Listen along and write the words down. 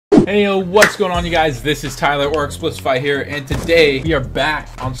Hey yo, what's going on you guys? This is Tyler or Xplicify here, and today we are back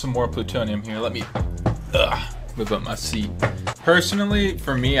on some more Plutonium here. Let me move up my seat. Personally,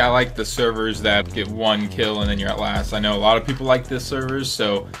 for me, I like the servers that get one kill and then you're at last. I know a lot of people like this servers,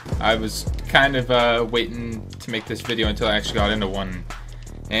 so I was kind of waiting to make this video until I actually got into one.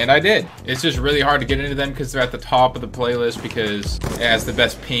 And I did. It's just really hard to get into them because they're at the top of the playlist because it has the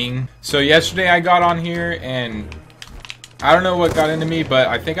best ping. So yesterday I got on here and I don't know what got into me, but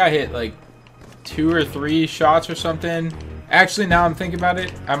I think I hit like 2 or 3 shots or something. Actually, now I'm thinking about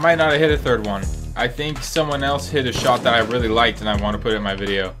it, I might not have hit a third one. I think someone else hit a shot that I really liked and I want to put it in my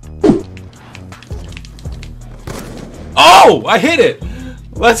video. Oh! I hit it!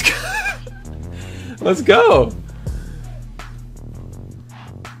 Let's go! Let's go!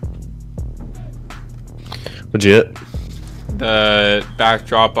 Legit. The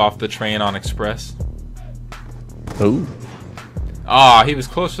backdrop off the train on Express. Oh. Ah, he was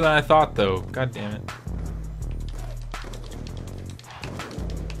closer than I thought though. God damn it.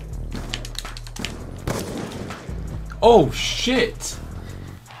 Oh shit!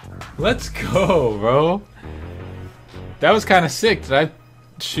 Let's go, bro. That was kind of sick. Did I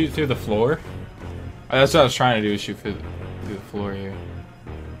shoot through the floor? That's what I was trying to do, is shoot through the floor here.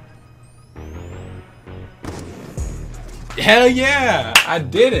 Hell yeah! I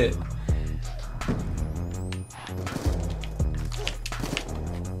did it!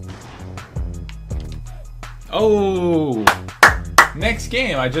 Oh! Next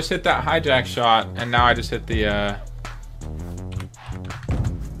game, I just hit that hijack shot, and now I just hit the,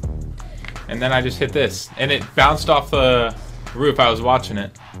 and then I just hit this. And it bounced off the roof, I was watching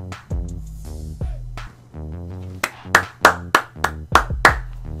it.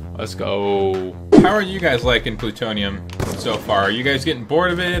 Let's go. How are you guys liking Plutonium so far? Are you guys getting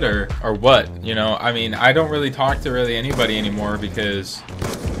bored of it, or what? You know, I mean, I don't really talk to really anybody anymore because,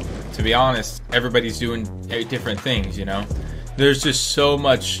 to be honest, everybody's doing different things, you know? There's just so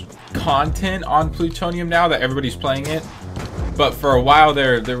much content on Plutonium now that everybody's playing it. But for a while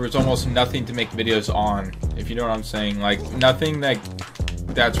there was almost nothing to make videos on, if you know what I'm saying. Like, nothing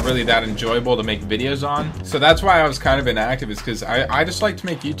that's really that enjoyable to make videos on. So that's why I was kind of inactive, is because I just like to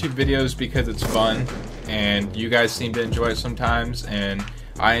make YouTube videos because it's fun. And you guys seem to enjoy it sometimes. And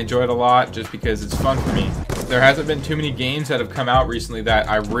I enjoy it a lot just because it's fun for me. There hasn't been too many games that have come out recently that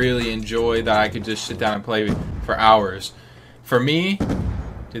I really enjoy that I could just sit down and play for hours. For me,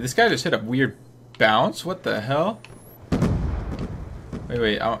 did this guy just hit a weird bounce? What the hell?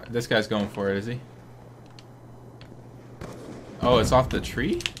 Wait, this guy's going for it, is he? Oh, it's off the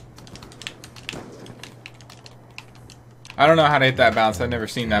tree? I don't know how to hit that bounce. I've never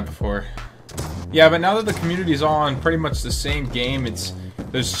seen that before. Yeah, but now that the community's all on pretty much the same game,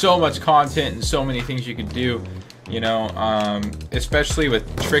 there's so much content and so many things you can do, you know, especially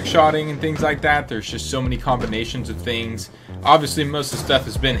with trick shotting and things like that. There's just so many combinations of things. Obviously, most of the stuff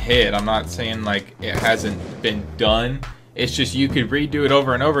has been hit. I'm not saying like it hasn't been done. It's just you could redo it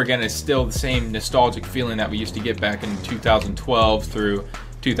over and over again. It's still the same nostalgic feeling that we used to get back in 2012 through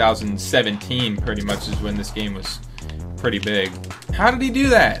 2017, pretty much is when this game was pretty big. How did he do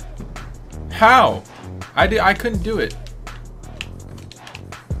that? How? I couldn't do it.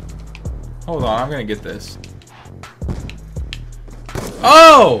 Hold on, I'm gonna get this.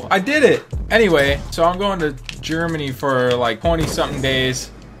 Oh! I did it! Anyway, so I'm going to Germany for like 20-something days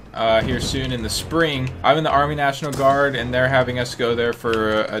here soon in the spring. I'm in the Army National Guard, and they're having us go there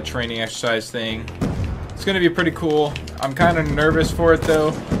for a training exercise thing. It's gonna be pretty cool. I'm kind of nervous for it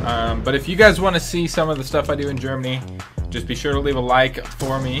though. But if you guys want to see some of the stuff I do in Germany, just be sure to leave a like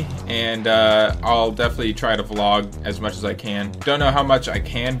for me, and I'll definitely try to vlog as much as I can. Don't know how much I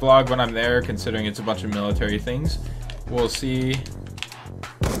can vlog when I'm there, considering it's a bunch of military things. We'll see.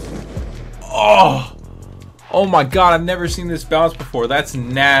 Oh! Oh my god, I've never seen this bounce before. That's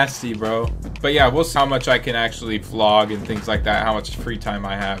nasty, bro. But yeah, we'll see how much I can actually vlog and things like that, how much free time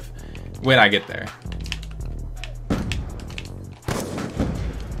I have when I get there.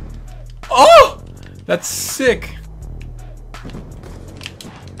 Oh! That's sick.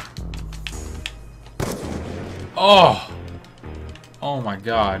 Oh! Oh my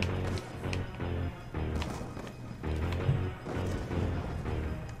god.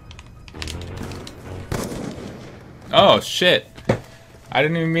 Oh shit. I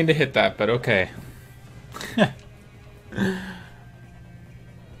didn't even mean to hit that, but okay.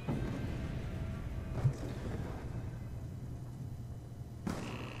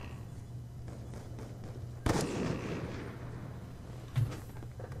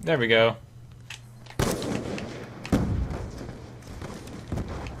 There we go.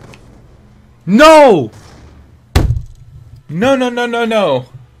 No! No, no, no, no, no.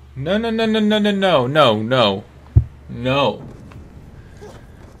 No, no, no, no, no, no, no, no, no. No.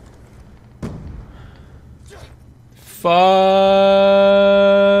 Fuck.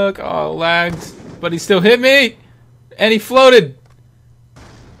 Oh, lags. But he still hit me! And he floated!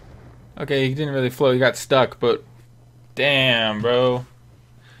 Okay, he didn't really float. He got stuck, but... Damn, bro.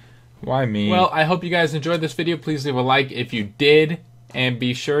 Why me? Well, I hope you guys enjoyed this video. Please leave a like if you did. And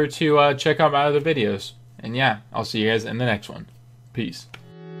be sure to check out my other videos. And yeah, I'll see you guys in the next one. Peace.